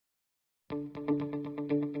Hi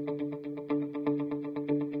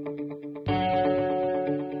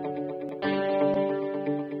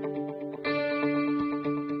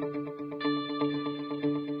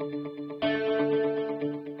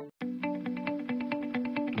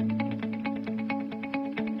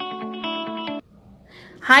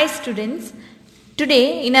students,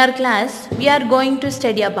 today in our class we are going to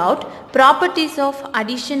study about properties of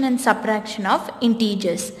addition and subtraction of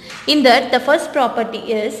integers. In that, the first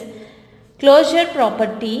property is closure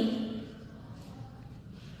property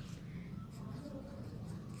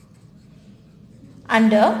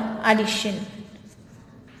under addition.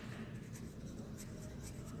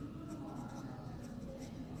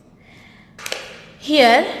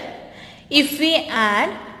 Here, if we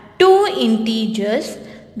add two integers,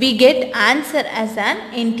 we get answer as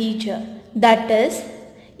an integer. That is,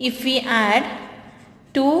 if we add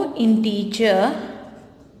two integer,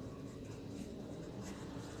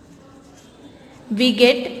 we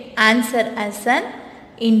get answer as an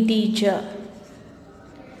integer.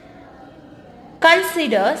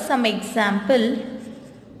 Consider some example.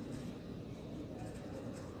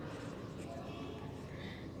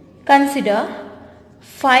 Consider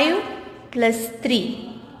 5 plus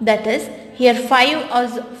 3. That is, here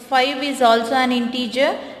 5 is also an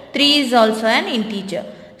integer, 3 is also an integer.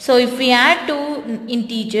 So if we add two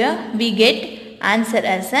integer, we get answer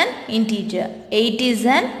as an integer. 8 is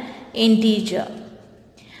an integer.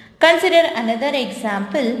 Consider another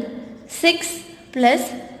example, 6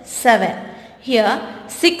 plus 7. Here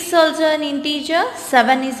 6 also an integer,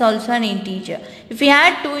 7 is also an integer. If we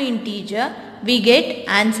add two integer, we get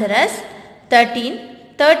answer as 13.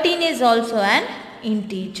 13 is also an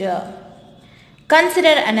integer.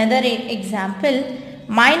 Consider another example,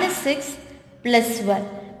 minus 6 plus 1.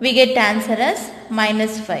 We get answer as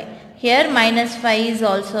minus 5. Here minus 5 is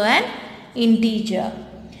also an integer.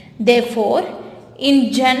 Therefore,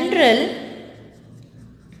 in general,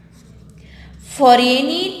 for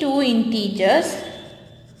any two integers,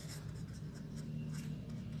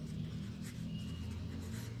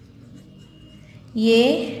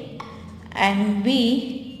 A and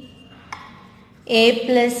B, A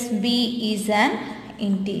plus B is an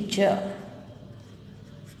integer.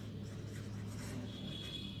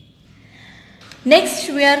 Next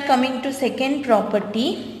we are coming to second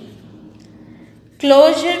property,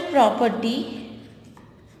 closure property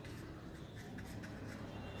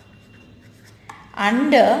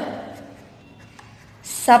under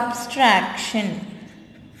subtraction.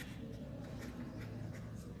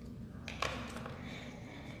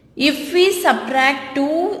 If we subtract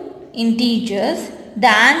two integers, the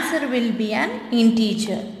answer will be an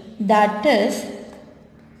integer. That is,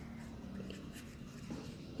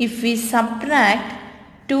 if we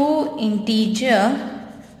subtract two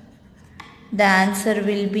integer, the answer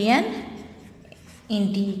will be an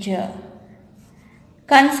integer.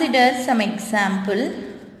 Consider some example.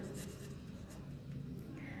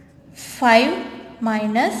 5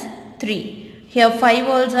 minus 3. Here 5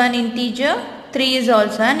 also an integer, 3 is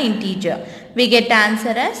also an integer. We get answer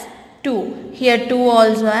as 2. Here 2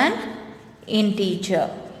 also an integer.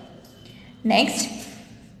 Next,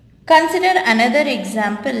 consider another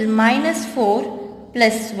example, minus 4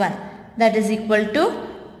 plus 1. That is equal to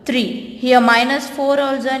 3. Here minus 4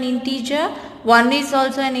 also an integer, 1 is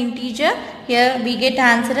also an integer. Here we get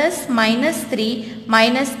answer as minus 3.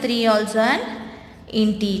 Minus 3 also an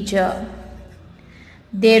integer.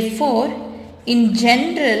 Therefore, in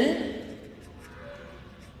general,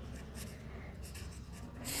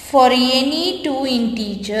 for any two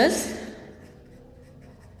integers,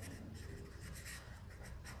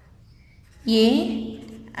 A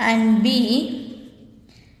and B,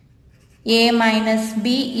 A minus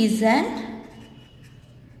B is an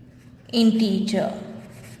integer.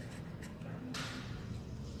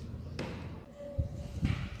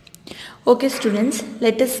 Okay students,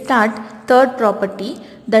 let us start third property,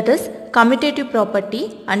 that is commutative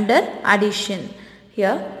property under addition.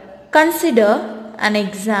 Here consider an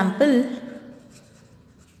example,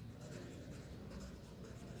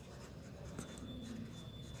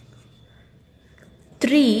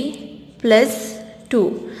 3 plus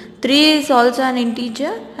 2. 3 is also an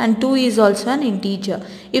integer and 2 is also an integer.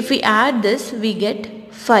 If we add this, we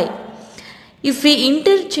get 5. If we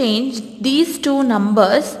interchange these two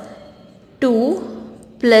numbers,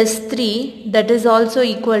 2 plus 3, that is also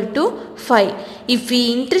equal to 5. If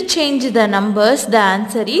we interchange the numbers, the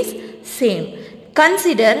answer is same.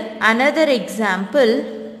 Consider another example,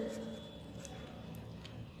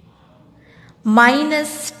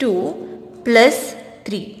 minus 2 plus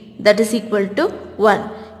 3, that is equal to 1.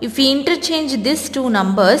 If we interchange these two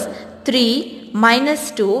numbers, 3 minus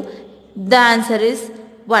 2, The answer is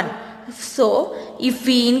 1. So, if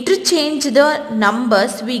we interchange the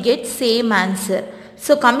numbers, we get same answer.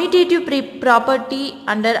 So, commutative property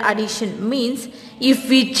under addition means if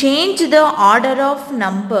we change the order of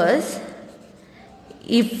numbers,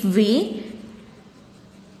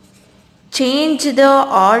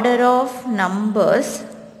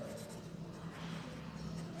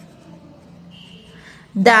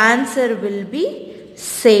 the answer will be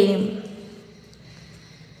same.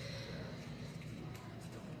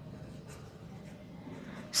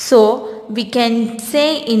 So, we can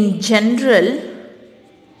say in general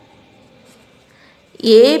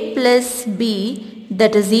A plus B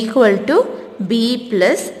that is equal to B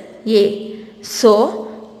plus A.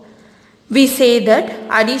 So, we say that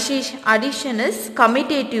addition is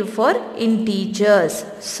commutative for integers.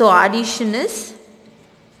 So, addition is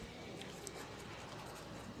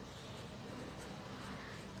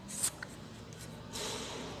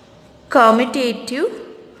commutative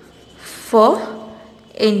for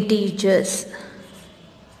integers.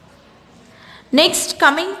 Next,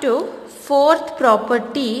 coming to fourth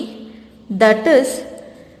property, that is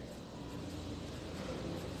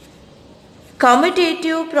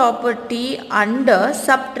commutative property under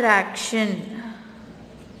subtraction.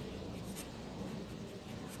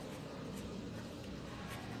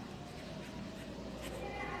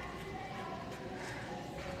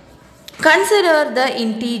 Consider the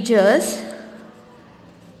integers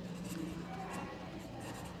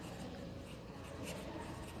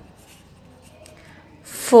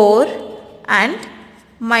 4 and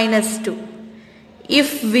minus 2.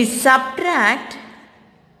 If we subtract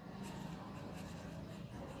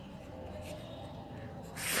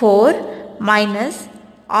 4 minus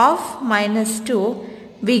of minus 2,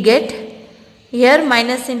 we get here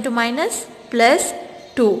minus into minus plus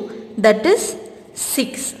 2, that is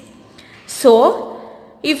 6. So,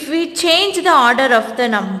 if we change the order of the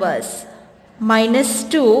numbers, minus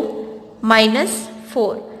 2 minus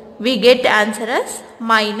 4, we get answer as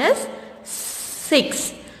minus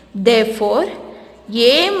 6. Therefore,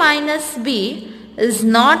 A minus B is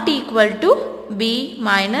not equal to B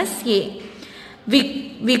minus A.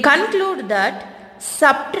 We conclude that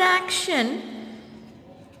subtraction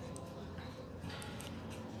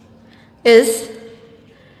is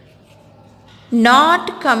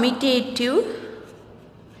not commutative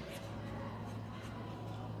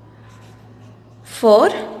for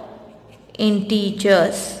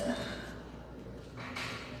integers.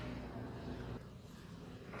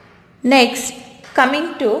 Next,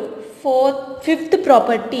 coming to fifth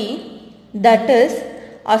property, that is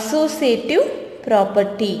associative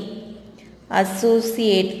property.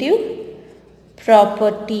 Associative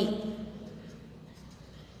property.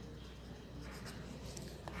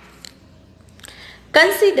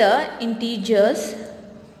 Consider integers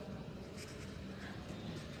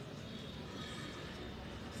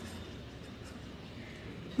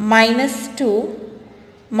minus 2,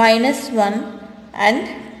 minus 1 and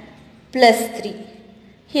plus 3.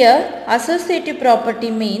 Here associative property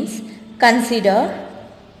means consider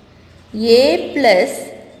A plus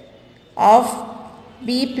of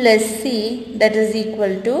B plus C that is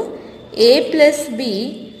equal to A plus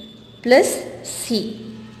B plus C.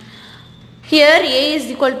 Here A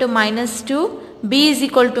is equal to minus 2, B is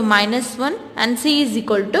equal to minus 1 and C is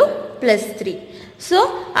equal to plus 3.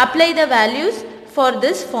 So, apply the values for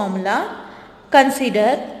this formula.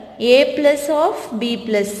 Consider A plus of B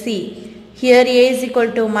plus C. Here A is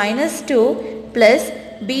equal to minus 2 plus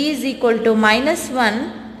B is equal to minus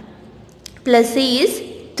 1 plus C is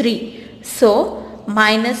 3. So,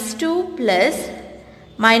 minus 2 plus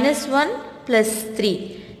minus 1 plus 3.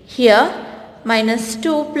 Here minus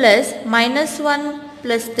 2 plus minus 1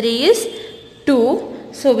 plus 3 is 2.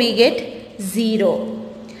 So, we get 0.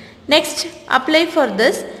 Next, apply for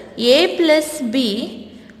this A plus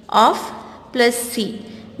B of plus C.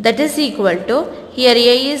 That is equal to, here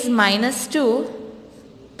A is minus 2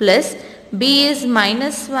 plus B is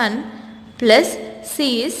minus 1 plus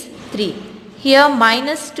C is 3. Here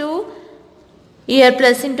minus 2, here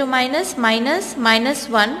plus into minus, minus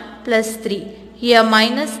 1 plus 3. Here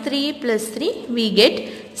minus 3 plus 3, we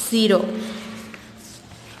get 0.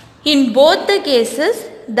 In both the cases,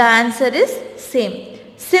 the answer is same.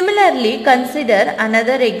 Similarly, consider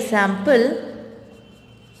another example.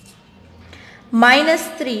 Minus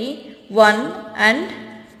 3, 1 and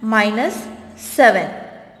minus 7.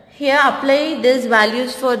 Here apply these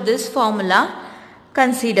values for this formula.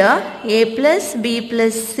 Consider A plus B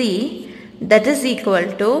plus C that is equal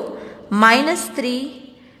to minus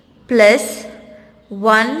 3 plus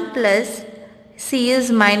 1 plus C is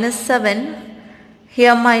minus 7.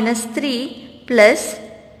 Here minus 3 plus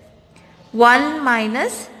 1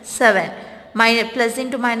 minus 7. Plus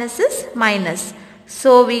into minus is minus.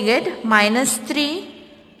 So we get minus 3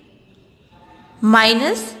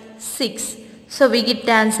 minus 6. So we get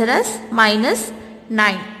the answer as minus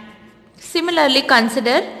 9. Similarly,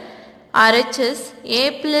 consider RHS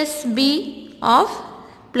A plus B of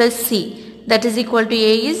plus C. That is equal to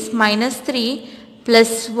A is minus 3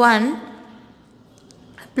 plus 1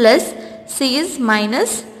 plus C is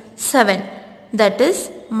minus 7. That is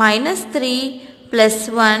minus 3 plus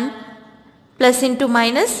 1 plus into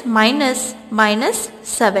minus minus minus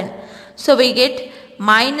 7. So we get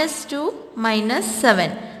minus 2 minus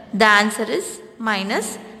 7. The answer is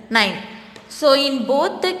minus 9. So in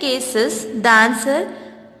both the cases the answer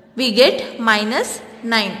we get minus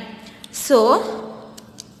 9. So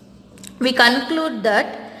we conclude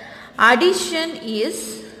that addition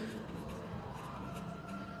is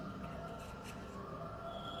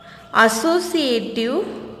associative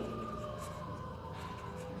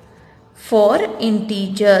for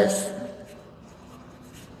integers.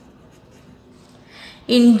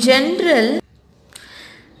 In general,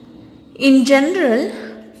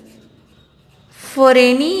 for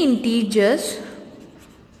any integers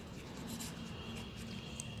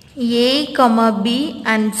a, b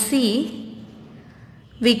and c,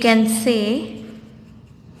 we can say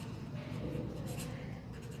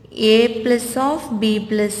a plus of b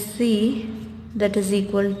plus c, that is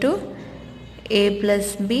equal to a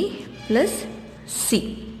plus b plus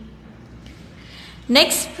c.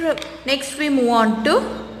 Next we move on to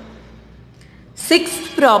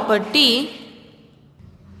sixth property.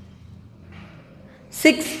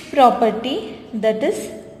 Sixth property, that is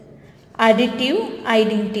additive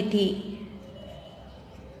identity.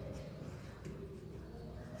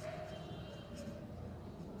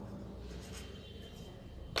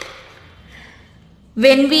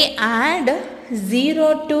 When we add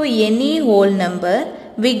 0 to any whole number,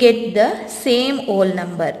 we get the same whole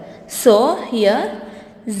number. So here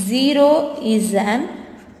 0 is an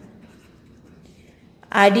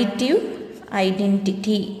additive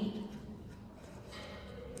identity.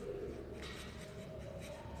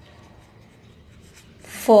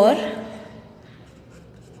 For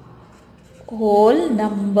whole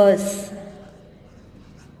numbers.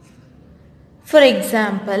 For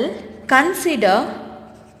example, consider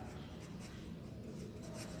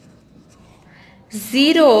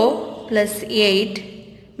 0 plus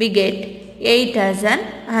 8, we get 8 as an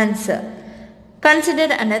answer.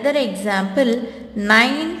 Consider another example,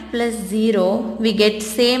 9 plus 0, we get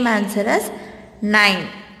same answer as 9.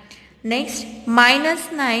 Next,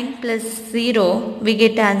 minus 9 plus 0, we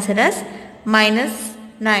get answer as minus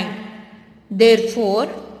 9. Therefore,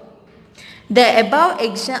 the above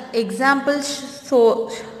examples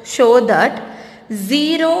show that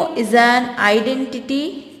 0 is an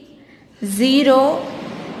identity, 0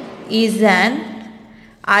 is an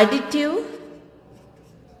additive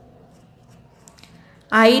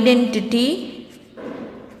identity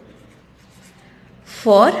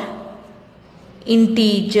for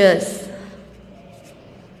integers.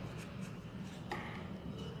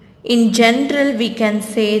 In general, we can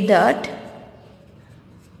say that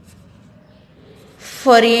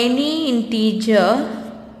for any integer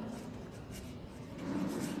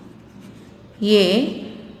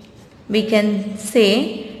a, we can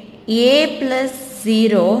say a plus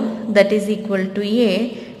 0, that is equal to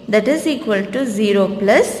a, that is equal to 0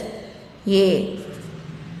 plus a.